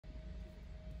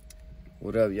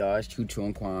What up, y'all? It's Choo Choo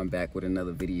and Quan back with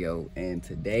another video. And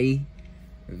today,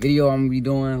 the video I'm gonna be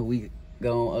doing,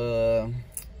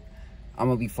 I'm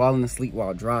gonna be falling asleep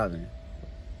while driving.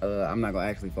 I'm not gonna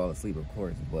actually fall asleep, of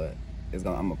course, but I'm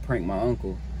gonna prank my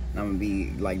uncle. And I'm gonna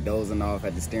be like dozing off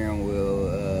at the steering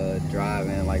wheel,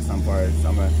 driving like some parts.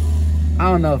 I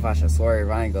don't know if I should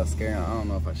swerve. I ain't gonna scare him. I don't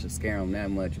know if I should scare him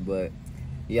that much, but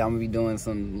yeah, I'm gonna be doing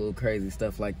some little crazy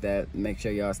stuff like that. Make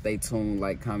sure y'all stay tuned,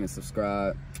 like, comment,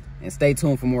 subscribe. And stay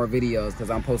tuned for more videos,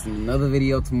 because I'm posting another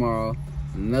video tomorrow,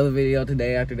 another video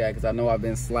today after that, because I know I've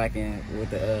been slacking with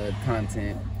the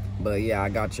content. But yeah, I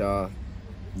got y'all.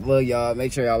 Love y'all.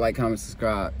 Make sure y'all like, comment,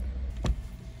 subscribe.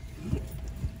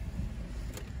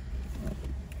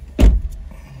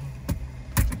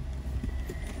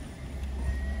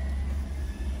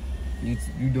 You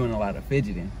doing a lot of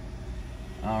fidgeting.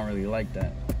 I don't really like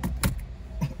that.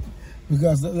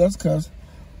 Because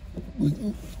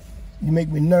you make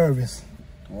me nervous.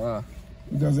 Wow.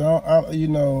 Because you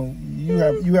know, you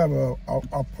have a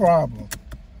problem,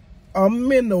 a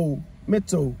mental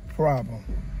problem.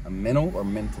 A mental or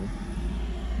mental?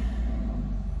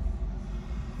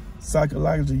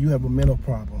 Psychologically, you have a mental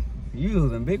problem. You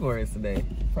using big words today.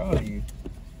 Proud of you.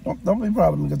 Don't be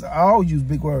proud of me, because I always use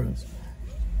big words.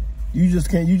 You just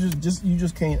can't. You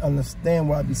just can't understand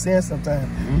what I be saying sometimes.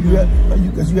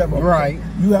 Mm-hmm. Because you have a right.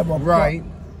 You have a right.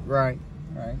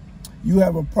 You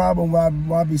have a problem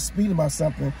when I be speaking about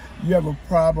something. You have a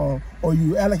problem, or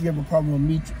you act like you have a problem with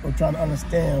me or trying to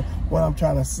understand what I'm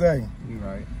trying to say. You're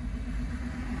right.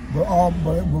 But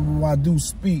when I do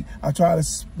speak, I try to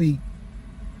speak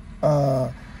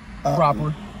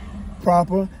proper,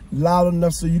 loud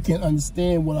enough so you can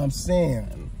understand what I'm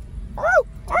saying.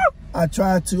 I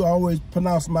try to always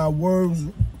pronounce my words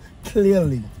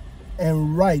clearly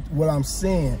and right what I'm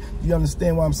saying. Do you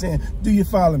understand what I'm saying? Do you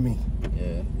follow me?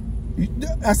 Yeah.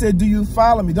 I said, do you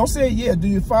follow me? Don't say yeah, do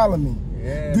you follow me?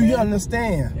 Yeah, do you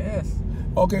understand? Yes.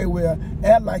 Okay, well,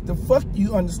 act like the fuck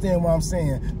you understand what I'm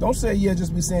saying. Don't say yeah,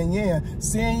 just be saying yeah.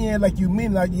 Saying yeah like you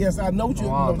mean like yes, I know what you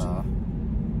know.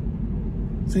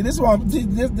 See, this is what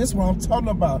I'm talking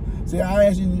about. See, I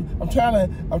ask you, I'm trying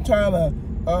to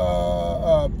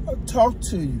talk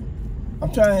to you.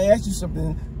 I'm trying to ask you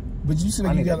something, but you said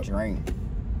like you got a drink.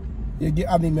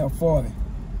 I need me a 40.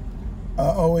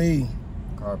 OE.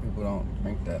 Car people don't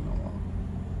drink that no more.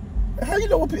 How you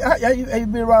know what people? Have you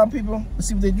been around people to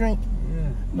see what they drink?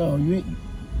 Yeah. No, you ain't.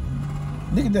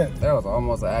 Look at that. That was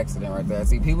almost an accident right there.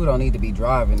 See, people don't need to be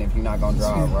driving if you're not gonna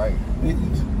drive, right?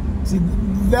 See,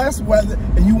 that's why.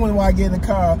 And you wonder why I get in the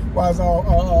car? Why I was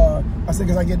all? I said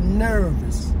because I get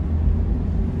nervous.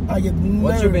 I get nervous.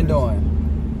 What you been doing?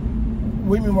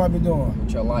 What do you mean what I've been doing?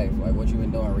 With your life, like what you been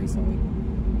doing recently?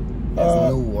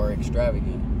 That's new or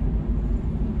extravagant?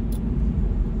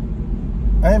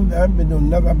 I haven't been doing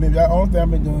nothing. The only thing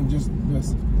I've been doing just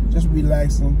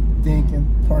relaxing, thinking,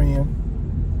 praying.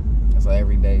 That's like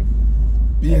every day.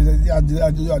 Yeah, I do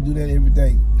that every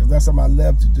day, because that's something I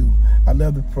love to do. I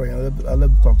love to pray. I love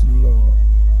to talk to the Lord.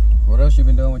 What else you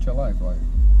been doing with your life? Like,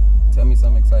 tell me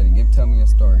something exciting. Tell me a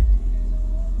story.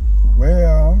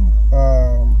 Well,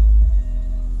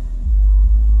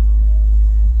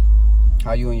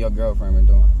 how you and your girlfriend been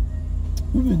doing?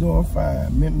 We been doing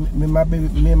fine. Me and my baby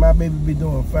be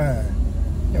doing fine.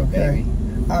 Your okay.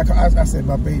 Baby? I said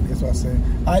my baby. That's what I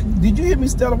said. Did you hear me,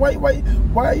 Stella? Why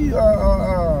are you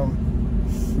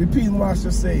repeating what I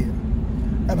just said?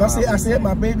 I said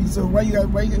my baby. So why you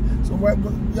are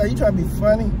you trying to be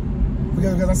funny?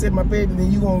 Because I said my baby,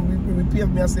 then you gonna repeat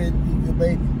me? I said your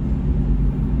baby.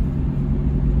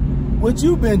 What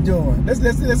you been doing? Let's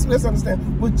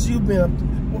understand what you been.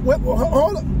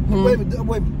 Hold up. Wait,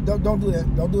 don't do that.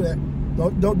 Don't do that.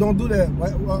 Don't do that.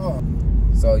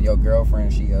 So your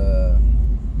girlfriend, she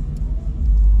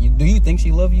do you think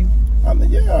she love you? I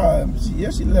mean, yeah,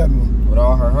 she love me. With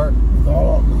all her heart? With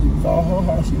all her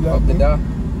heart, she love me. Hope to die?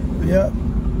 Yeah.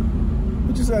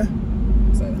 What you say?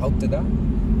 Said hope to die?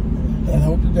 And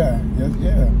hope to die.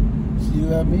 Yeah. She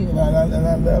love me, and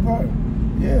I love her.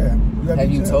 Yeah.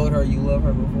 Have you told her you love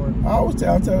her before? I always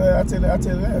tell her. I tell her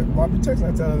that. When I be texting,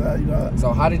 I tell her that. You know.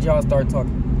 So how did y'all start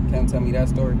talking? Can you tell me that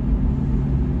story?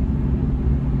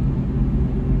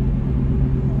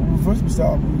 First we was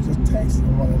just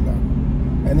texting one another,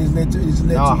 and it's led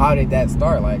no, how did that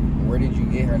start? Like, where did you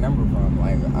get her number from?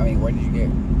 Like, I mean, where did you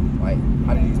get? Like,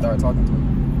 how did you start talking to her?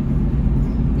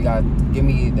 You gotta give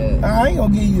me the. I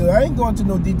ain't going to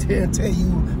no detail. Tell you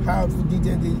how for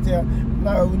detail.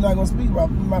 No, we're not gonna speak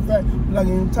about my fact. We're not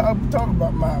gonna talk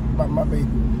about my baby.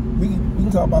 We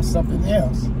can talk about something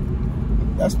else.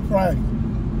 That's private,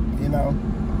 you know.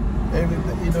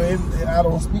 I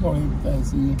don't speak on everything.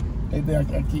 See. They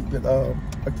think I keep it. I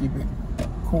keep it.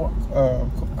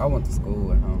 I went to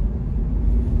school at home.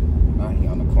 Now he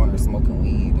on the corner smoking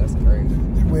weed. That's crazy.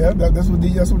 Well, that's what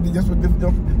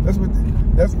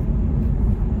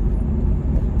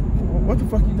the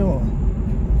fuck you doing?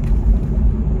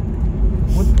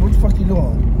 What the fuck you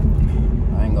doing?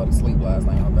 I ain't go to sleep last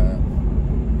night. How bad?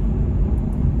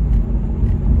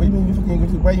 What do you mean you fucking ain't go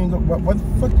to sleep? Why you ain't go? What the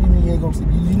fuck do you mean you ain't go to sleep?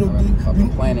 You know, I've been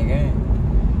playing a game.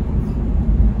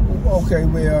 Okay,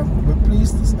 well, but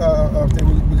please,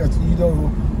 because you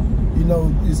know,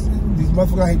 these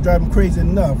motherfuckers ain't driving crazy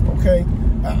enough. Okay,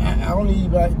 I don't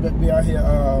need to be out here.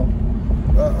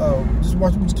 Just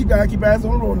keep your eyes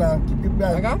on the road now. Keep your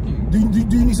eyes. I got you. Do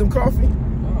you need some coffee?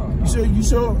 No. You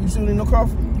sure need no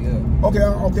coffee? Yeah. Okay.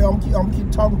 I'm keep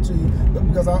talking to you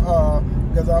because I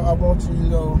want you,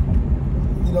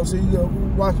 so you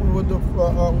watch what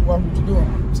you're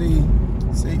doing.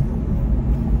 See.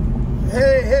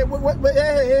 Hey, hey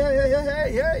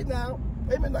now.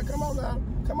 Hey man, now come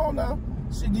on now.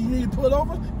 Shit, do you need to pull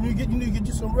over? You need to get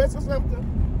you some rest or something?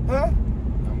 Huh?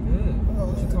 I'm good.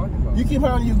 What you talking about? You keep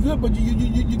on you good, but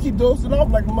you keep dosing off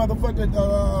like a motherfucker,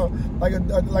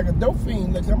 like a dope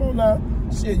fiend. Like, come on now.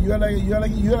 Shit, you like you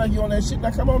on that shit.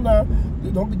 Now come on now.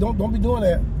 Don't be doing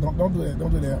that. Don't do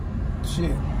that.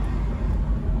 Shit.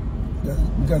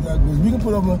 Because we can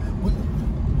put over. We can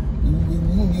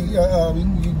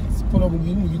put over.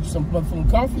 You can get you some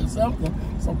coffee or something.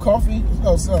 Some coffee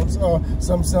or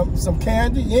some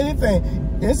candy, anything.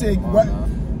 And say,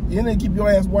 you need to keep your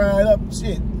ass wired up.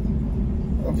 Shit.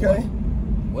 Okay.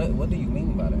 What do you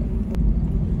mean by that?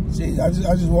 See, I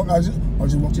just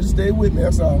want you to stay with me.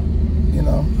 That's all. You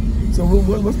know. So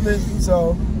what's this?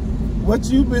 So what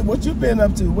you been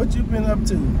up to? What you been up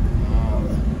to?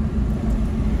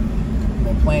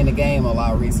 Been playing the game a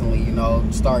lot recently. You know,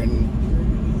 starting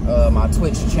my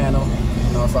Twitch channel.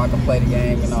 You know, so I can play the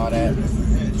game and all that.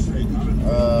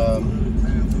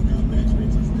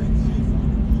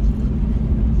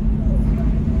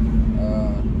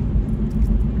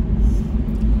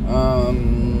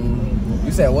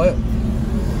 You said what?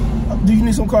 Do you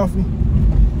need some coffee?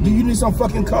 Do you need some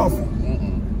fucking coffee?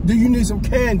 Do you need some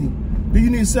candy? Do you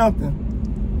need something?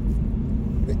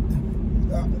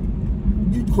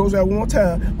 You close that one more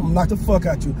time, I'm gonna knock the fuck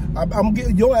out you. I'm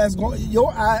getting your ass gonna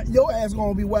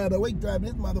be wide awake driving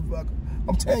this motherfucker.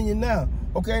 I'm telling you now,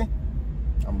 okay?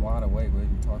 I'm wide awake. What are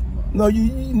you talking about? No,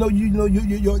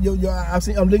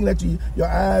 I'm looking at you. Your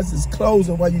eyes is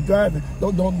closing while you driving.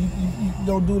 Don't do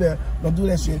that. Don't do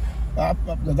that shit. I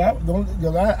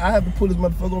have to pull this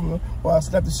motherfucker over or I'll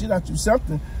slap the shit out you.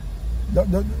 Something.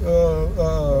 I'm gonna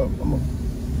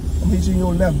hit you in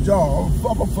your left jaw. I'm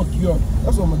gonna fuck you up.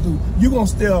 That's what I'm gonna do. You gonna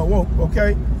stay awoke,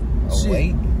 okay?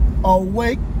 Awake?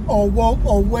 Awake.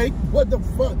 What the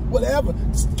fuck? Whatever.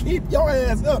 Just keep your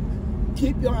ass up.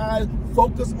 Keep your eyes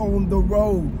focused on the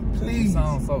road, please. You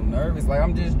sound so nervous. Like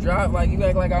I'm just driving. Like you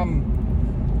act like I'm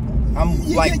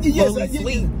fully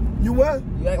asleep. You what?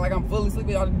 You act like I'm fully asleep.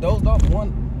 Y'all dozed off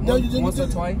once or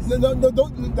twice. No.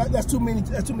 That's too many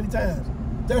times.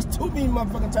 That's too many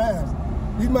motherfucking times.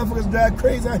 These motherfuckers drive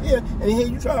crazy out here, and here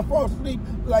you trying to fall asleep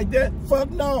like that?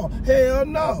 Fuck no. Hell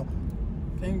no.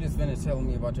 Can you just finish telling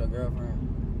me about your girlfriend?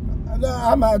 No,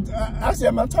 I said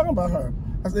I'm not talking about her.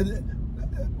 I said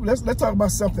let's talk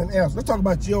about something else. Let's talk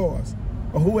about yours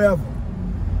or whoever.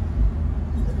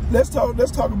 Let's talk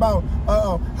about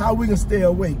how we can stay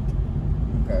awake.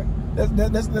 Okay.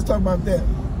 Let's talk about that.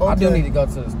 Okay. I do need to go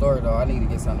to the store though. I need to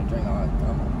get something to drink. I'm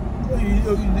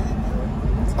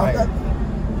tired.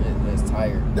 It's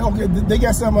tired. Okay, they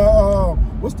got some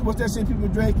what's that shit people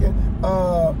drinking?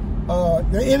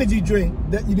 The energy drink.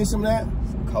 You need some of that?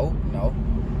 Some Coke? No.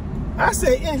 I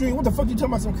say energy drink. What the fuck you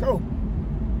talking about? Some Coke?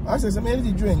 I said some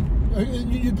energy drink.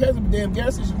 You pass up a damn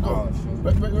gas station. Oh, sure.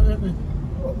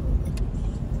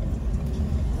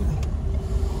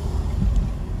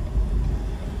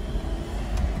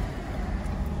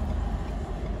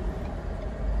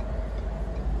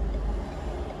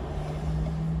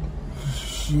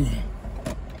 Shit.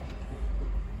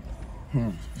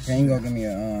 Can you go give me a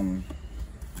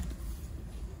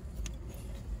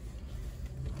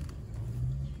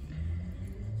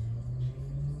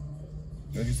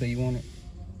What'd you say you wanted?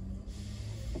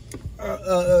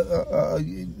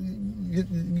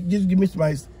 Just give me some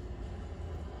ice.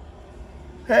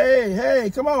 Hey,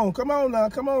 come on now,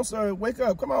 come on, sir, wake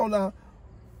up, come on now.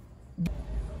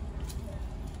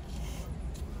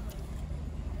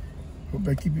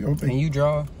 Can you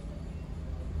draw?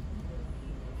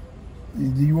 Do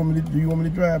you want me to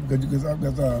drive? Because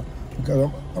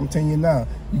I'm telling you now,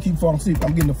 you keep falling asleep,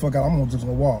 I'm getting the fuck out. I'm just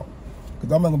gonna walk.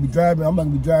 Because I'm not gonna be driving. I'm not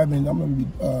gonna be driving. I'm gonna be.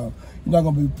 You're not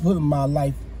gonna be putting my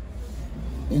life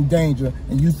in danger,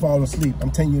 and you fall asleep.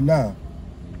 I'm telling you now.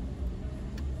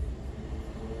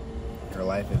 Your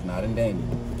life is not in danger.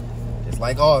 It's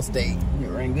like Allstate.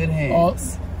 You're in good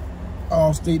hands.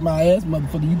 Allstate my ass,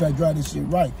 motherfucker. You better drive this shit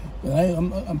right. But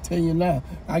I'm telling you now.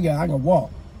 I can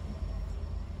walk.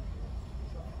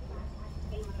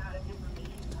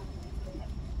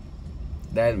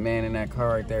 That man in that car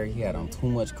right there, he had on too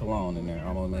much cologne in there.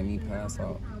 Almost made me pass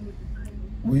out.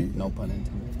 No pun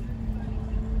intended.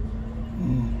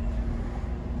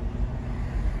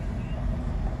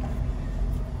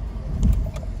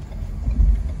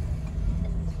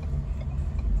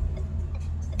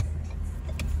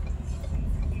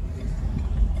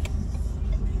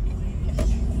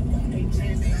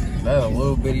 That's a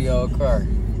little bitty old car.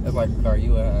 That's like a car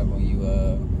you would have when you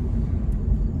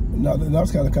No,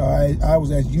 that's kind of car I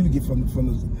was asking you to get from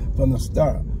the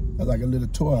start. That's like a little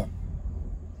toy.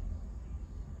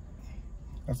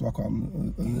 That's what I call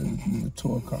them, a little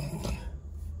toy car.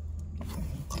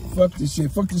 Fuck this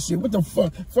shit. Fuck this shit. What the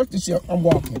fuck? Fuck this shit. I'm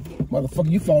walking,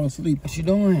 motherfucker. You falling asleep. What you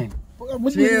doing?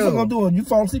 What you gonna do? You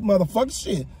falling asleep, motherfucker?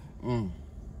 Shit.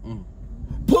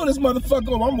 Pull this motherfucker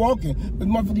over. I'm walking. This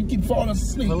motherfucker, you keep falling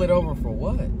asleep. Pull it over for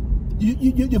what?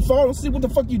 You falling asleep. What the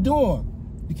fuck you doing?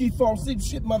 You keep falling asleep,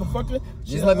 shit, motherfucker.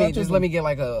 Just let me get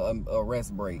like a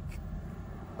rest break.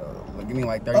 Give me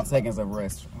like 30 seconds of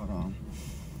rest. Hold on.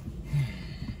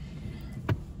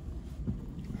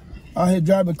 Out here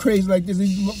driving crazy like this.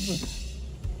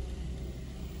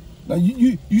 Now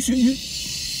you should.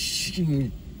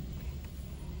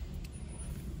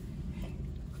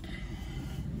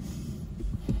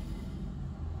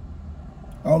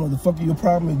 I don't know what the fuck your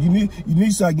problem is. You need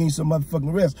to start getting some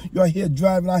motherfucking rest. You out here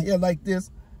driving out here like this,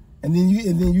 and then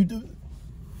you do.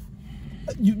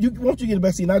 Won't you get a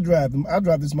back seat and I drive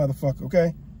this motherfucker,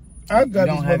 okay? You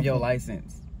don't have your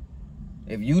license.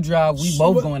 If you drive, we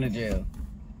both going to jail.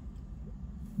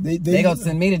 They gonna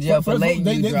send me to jail for letting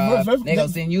you drive. They gonna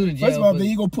send you to jail. First of all, then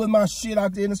you gonna put my shit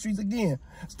out there in the streets again.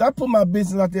 Stop putting my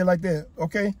business out there like that,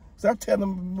 okay? Stop telling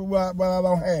them what I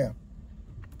don't have.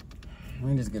 Let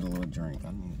me just get a little drink.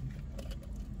 I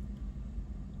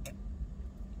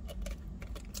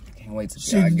can't wait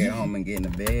till I get home and get in the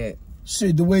bed.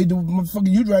 Shit, the way the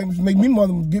motherfucker you drive make me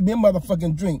give me a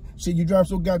motherfucking drink. Shit, you drive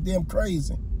so goddamn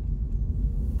crazy.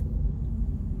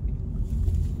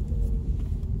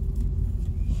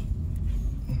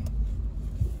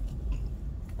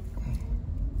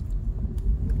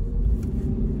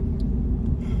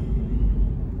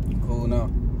 You cool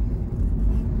now?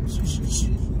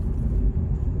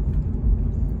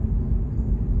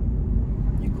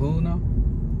 You cool now?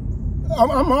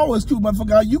 I'm always cool,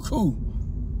 motherfucker. You cool?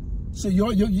 Shit, your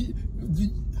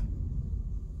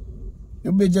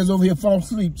bitch just over here falling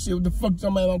asleep. Shit, what the fuck?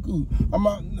 Somebody I'm cool. I'm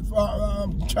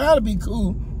trying to be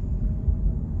cool.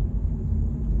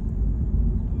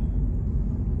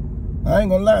 I ain't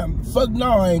gonna lie. Fuck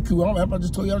no, I ain't cool. I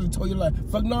just told you like.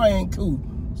 Fuck no, I ain't cool.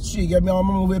 Shit, got me all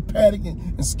over here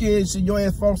panicking and scared. Shit, your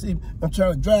ass falling asleep. I'm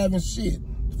trying to drive and shit.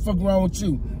 What the fuck wrong with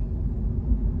you?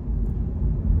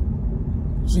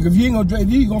 Shit, if you ain't gonna drive, if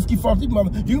you ain't gonna keep falling asleep,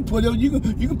 mother, you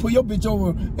can put your bitch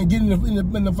over and get in the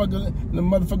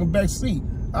motherfucking back seat.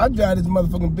 I drive this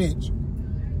motherfucking bitch.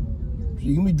 So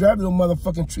you can be driving a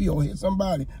motherfucking tree over here,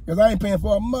 somebody, because I ain't paying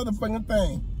for a motherfucking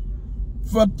thing.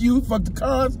 Fuck you, fuck the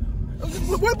cars.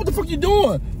 What the fuck you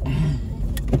doing?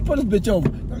 Put this bitch over.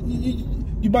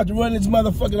 You about to run this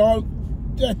motherfucking all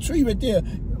that tree right there,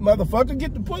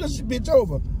 motherfucker. Pull this bitch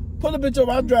over. Pull the bitch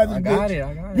over. I'll drive this bitch.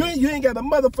 I got it. You ain't got a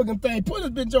motherfucking thing. Pull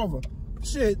this bitch over.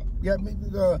 Shit, got me.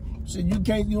 Shit, you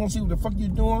don't see what the fuck you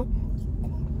doing.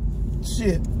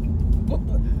 Shit.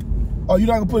 Oh, you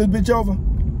not gonna pull this bitch over?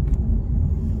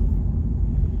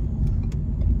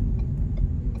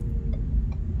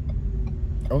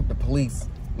 Oh, the police.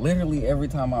 Literally every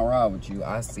time I ride with you,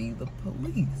 I see the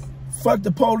police. Fuck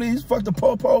the police. Fuck the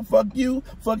po-po. Fuck you.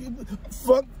 Fuck.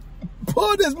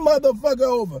 Pull this motherfucker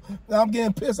over. Now I'm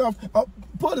getting pissed off.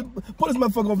 Pull this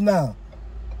motherfucker over now.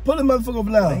 Pull this motherfucker over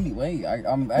now. Wait.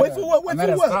 Wait for what? I'm at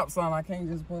a stop sign. I can't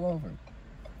just pull over.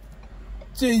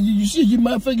 See, you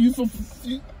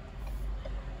motherfucker.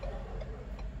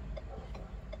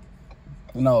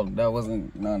 No, that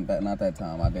wasn't not that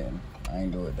time. I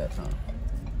ain't do it that time.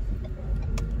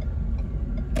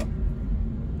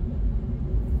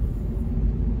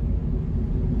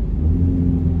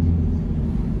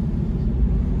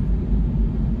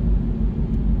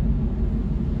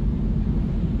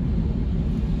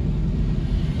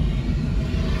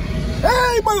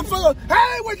 Hey, motherfucker!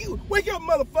 Hey, wake up,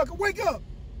 motherfucker! Wake up!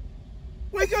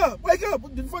 Wake up. Wake up.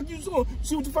 What the fuck you doing?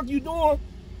 See what the fuck you doing?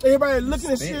 Everybody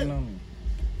looking at shit. On me.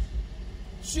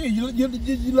 Shit, you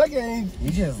like ain't.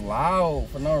 You just loud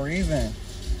for no reason.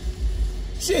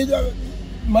 Shit,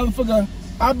 motherfucker.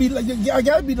 I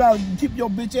gotta be loud to keep your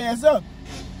bitch ass up.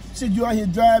 Shit, you out here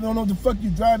driving, don't know what the fuck you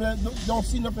driving at, don't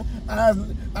see nothing, eyes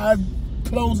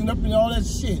closing up and all that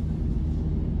shit.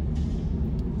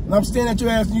 And I'm standing at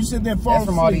your ass and you sit there and fall asleep.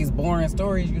 That's from all these boring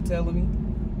stories you telling me?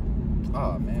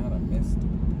 Oh man, I done missed it.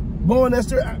 Boring that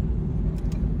story?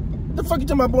 What the fuck you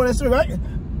talking about boring that story?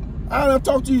 I done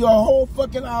talked to you a whole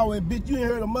fucking hour and bitch, you ain't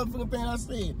heard a motherfucking thing I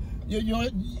said.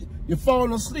 You're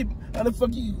falling asleep. How the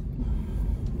fuck you?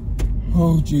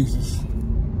 Oh, Jesus.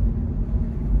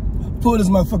 Pull this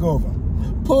motherfucker over.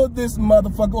 Pull this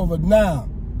motherfucker over now.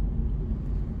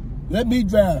 Let me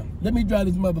drive. Let me drive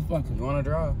this motherfucker. You want to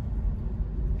drive?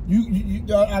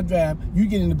 I drive. You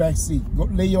get in the back seat. Go,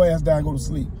 lay your ass down and go to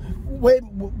sleep. Wait.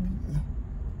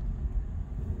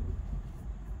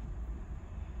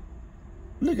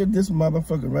 Look at this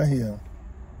motherfucker right here.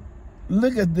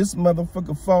 Look at this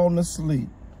motherfucker falling asleep.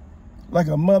 Like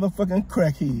a motherfucking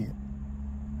crackhead.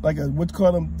 Like a, what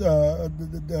call him, the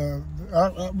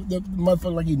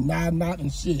motherfucker like he not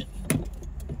and shit.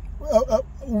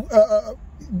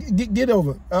 Get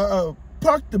over.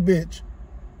 Park the bitch.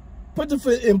 Put the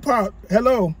foot in park.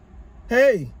 Hello.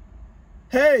 Hey.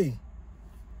 Hey.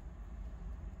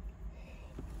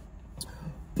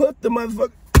 Put the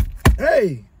motherfucker.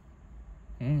 Hey.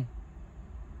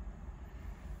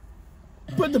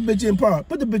 Put the bitch in park.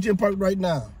 Put the bitch in park right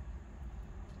now.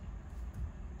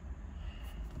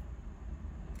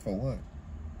 For what?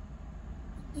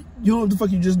 You know what the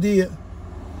fuck you just did?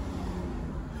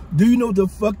 Do you know what the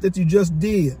fuck that you just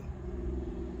did?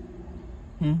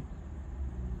 What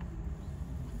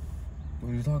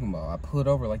are you talking about? I pulled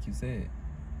over like you said.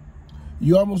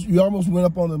 You almost went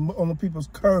up on the people's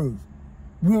curve.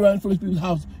 We were right in front of people's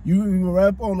house. You were right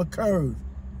up on the curve.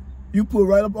 You put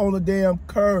right up on the damn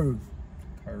curve.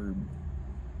 Curb.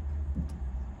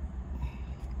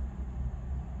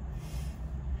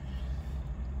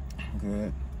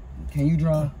 Good. Can you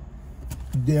drive?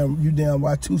 You damn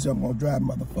right too, so I'm gonna drive,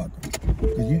 motherfucker.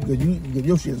 Cause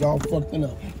your shit's all fucked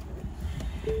up.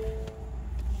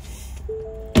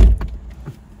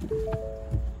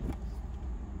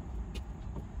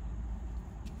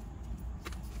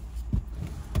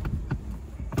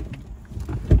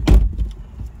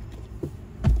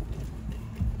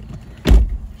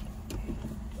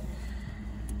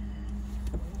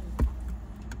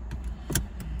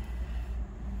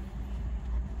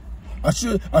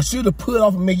 I should have put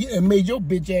off and made your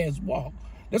bitch ass walk.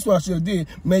 That's what I should have did.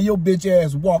 Made your bitch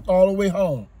ass walk all the way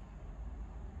home.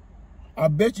 I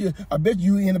bet you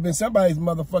end up in somebody's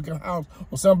motherfucking house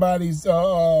or somebody's porch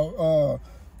or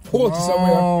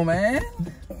somewhere. Oh man,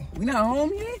 we not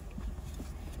home yet.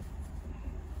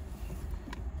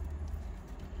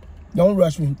 Don't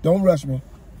rush me. Don't rush me.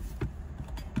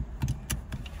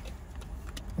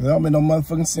 There don't make no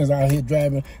motherfucking sense out here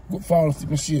driving, falling asleep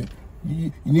and shit.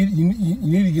 You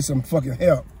need to get some fucking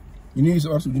help. You need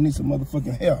some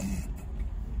motherfucking help.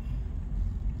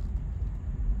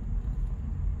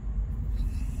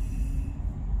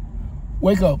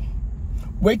 Wake up.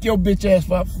 Wake your bitch ass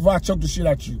before I choke the shit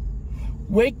out you.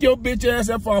 Wake your bitch ass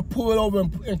up before I pull it over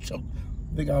and choke.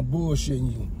 Think I'm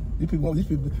bullshitting you. These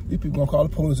people gonna call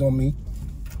the police on me.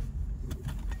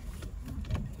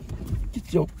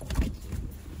 Get your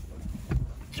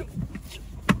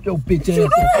bitch ass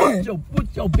up.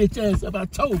 Put your bitch ass up. I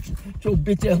told you. Your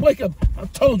bitch ass. Wake up. I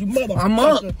told you, motherfucker. I'm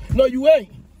up. No, you ain't.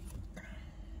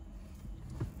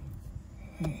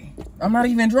 I'm not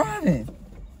even driving.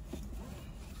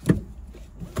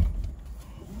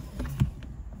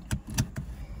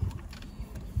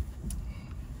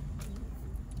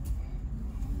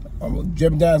 I'm gonna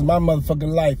jeopardize my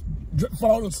motherfucking life.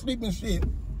 Fall asleep and shit.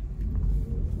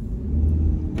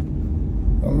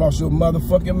 I lost your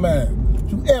motherfucking mind.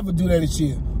 Don't you ever do that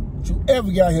shit. Don't you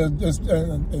ever get out here just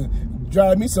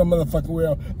drive me some motherfucking way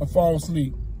and fall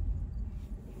asleep.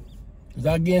 Cause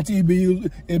I guarantee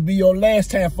it'll be your last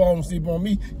time falling asleep on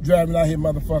me driving out here,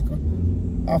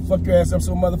 motherfucker. I'll fuck your ass up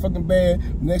so motherfucking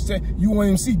bad. Next time you won't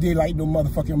even see daylight no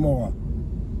motherfucking more.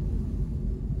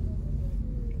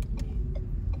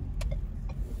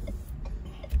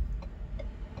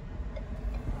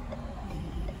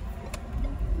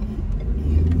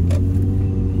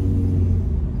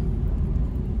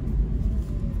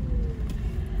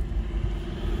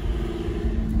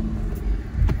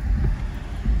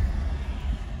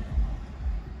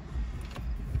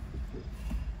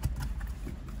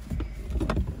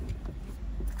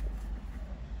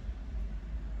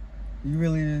 You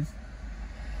really is.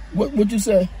 What you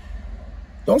say?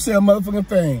 Don't say a motherfucking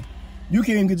thing. You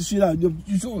can't even get the shit out.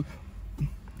 You so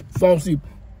fall asleep.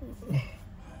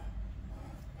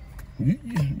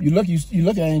 You lucky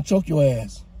I ain't choke your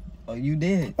ass. Oh, you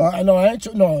did? No, I ain't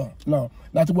choke. No.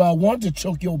 Not the way I wanted to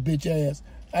choke your bitch ass.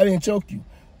 I didn't choke you.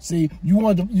 See, you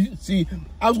wanted to. See,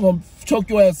 I was gonna choke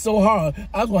your ass so hard.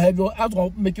 I was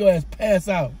gonna make your ass pass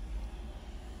out.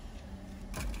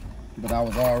 But I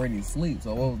was already asleep.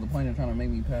 So what was the point of trying to make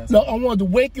me pass out? No, I wanted to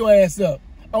wake your ass up.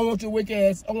 I want to wake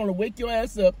your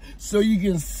ass up so you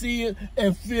can see it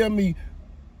and feel me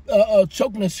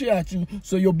choking the shit at you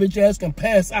so your bitch ass can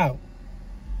pass out.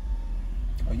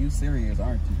 Are you serious,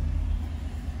 aren't you?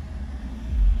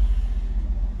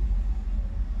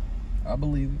 I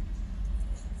believe it.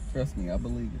 Trust me, I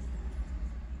believe it.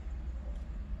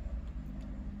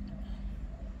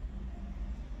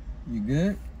 You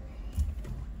good?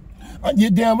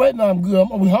 You're damn right now I'm good.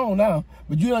 I'm home now.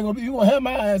 But you gonna have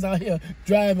my ass out here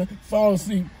driving, falling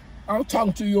asleep. I'm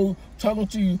talking to you, trying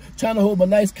to hold a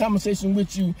nice conversation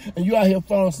with you, and you out here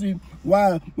falling asleep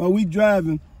while we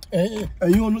driving, and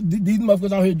these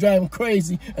motherfuckers out here driving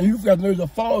crazy, and you got the nerve to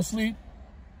fall asleep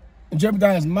and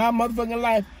jeopardize my motherfucking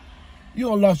life. You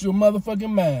done lost your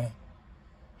motherfucking mind,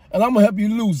 and I'm gonna help you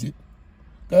lose it.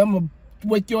 Cause I'm gonna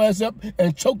wake your ass up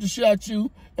and choke the shit out you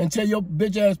until your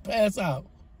bitch ass pass out.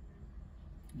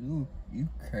 You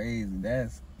crazy. That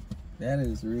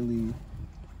is really.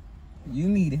 You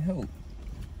need help.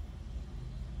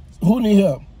 Who need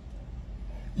help?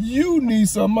 You need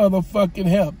some motherfucking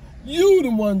help. You the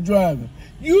one driving.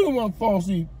 You the one falling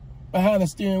asleep behind the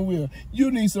steering wheel.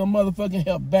 You need some motherfucking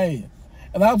help bad.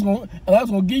 And I was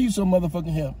gonna give you some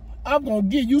motherfucking help. I'm gonna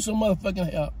give you some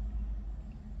motherfucking help.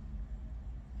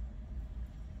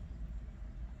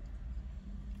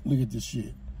 Look at this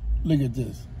shit. Look at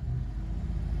this.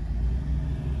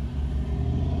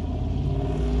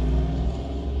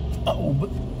 Oh, but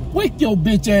wake your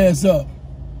bitch ass up.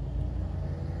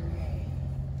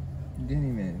 You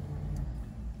didn't even.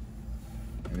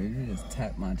 Did you just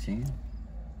tap my chin?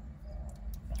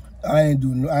 I ain't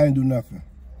do nothing.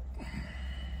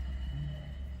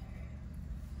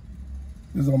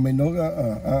 This don't make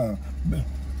no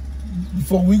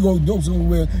Before we go do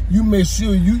somewhere, you make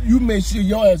sure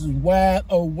your ass is wide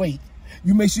awake.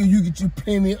 You make sure you get you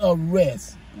plenty of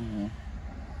rest.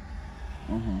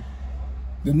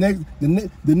 The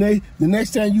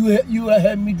next time you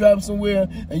have me driving somewhere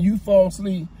and you fall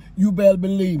asleep, you better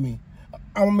believe me.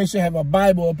 I'm gonna make sure I have a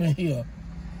Bible up in here.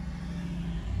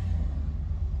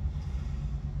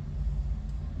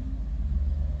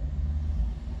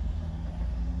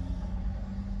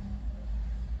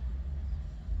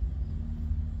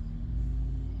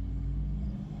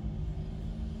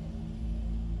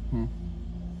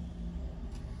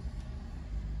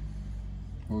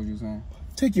 What was you saying?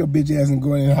 Take your bitch ass and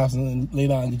go in the house and lay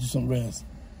down and get you some rest.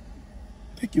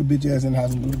 Take your bitch ass in the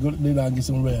house and go lay down and get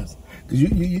some rest. Cause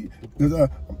I'm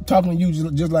talking to you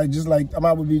just like I'm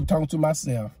about to be talking to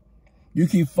myself. You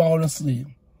keep falling asleep.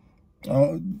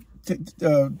 Take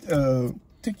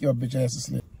your bitch ass to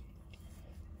sleep.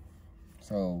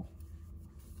 So,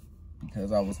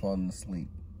 because I was falling asleep,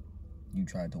 you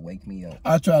tried to wake me up.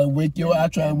 I try to wake you up. I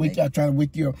try to wake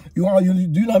you up. Do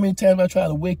you know how many times I try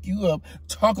to wake you up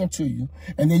talking to you,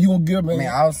 and then you gonna give me? I mean,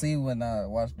 I'll see when I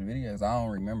watch the videos. I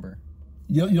don't remember.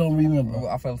 You don't remember?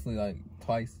 I fell asleep like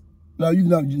twice. No,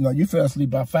 you fell asleep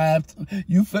about 5.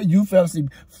 You fell asleep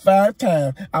 5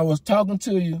 times. I was talking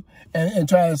to you and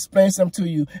trying to explain something to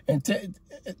you and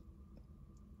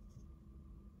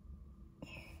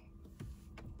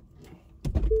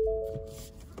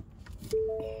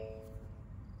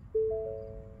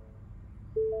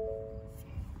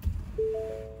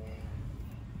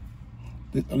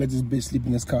I let this bitch sleep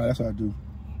in this car. That's what I do.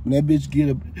 When that bitch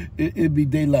get up, it'd be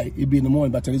daylight. It'd be in the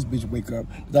morning by the time this bitch wake up.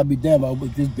 Cause I'd be damn, I'll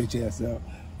wake this bitch ass up.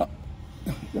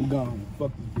 I'm gone.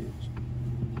 Fuck this bitch.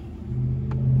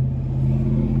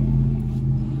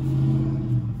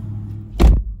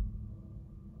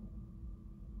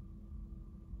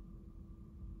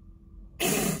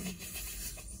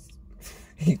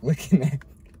 He looking at me.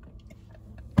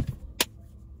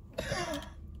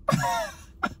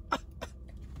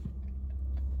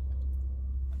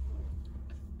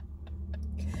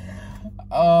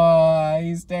 Oh,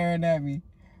 he's staring at me.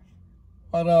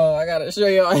 Hold on, I gotta show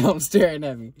y'all him staring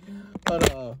at me.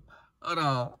 Hold on. Hold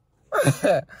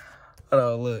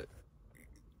on, look.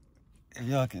 If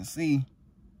y'all can see.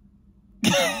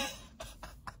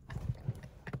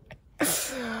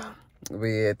 But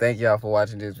yeah, thank y'all for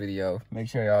watching this video. Make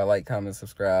sure y'all like, comment,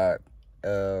 subscribe.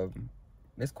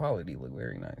 This quality look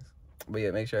very nice. But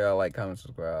yeah, make sure y'all like, comment,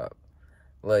 subscribe.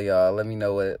 Love y'all. Let me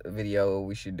know what video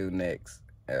we should do next.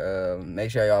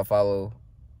 Make sure y'all follow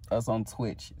us on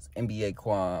Twitch. It's NBA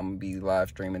Quan. I'm gonna be live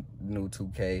streaming new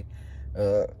 2K.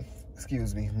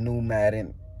 Excuse me, new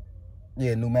Madden.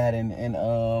 Yeah, new Madden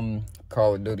and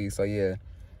Call of Duty. So yeah.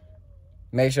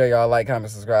 Make sure y'all like,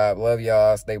 comment, subscribe. Love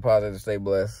y'all. Stay positive, stay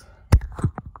blessed.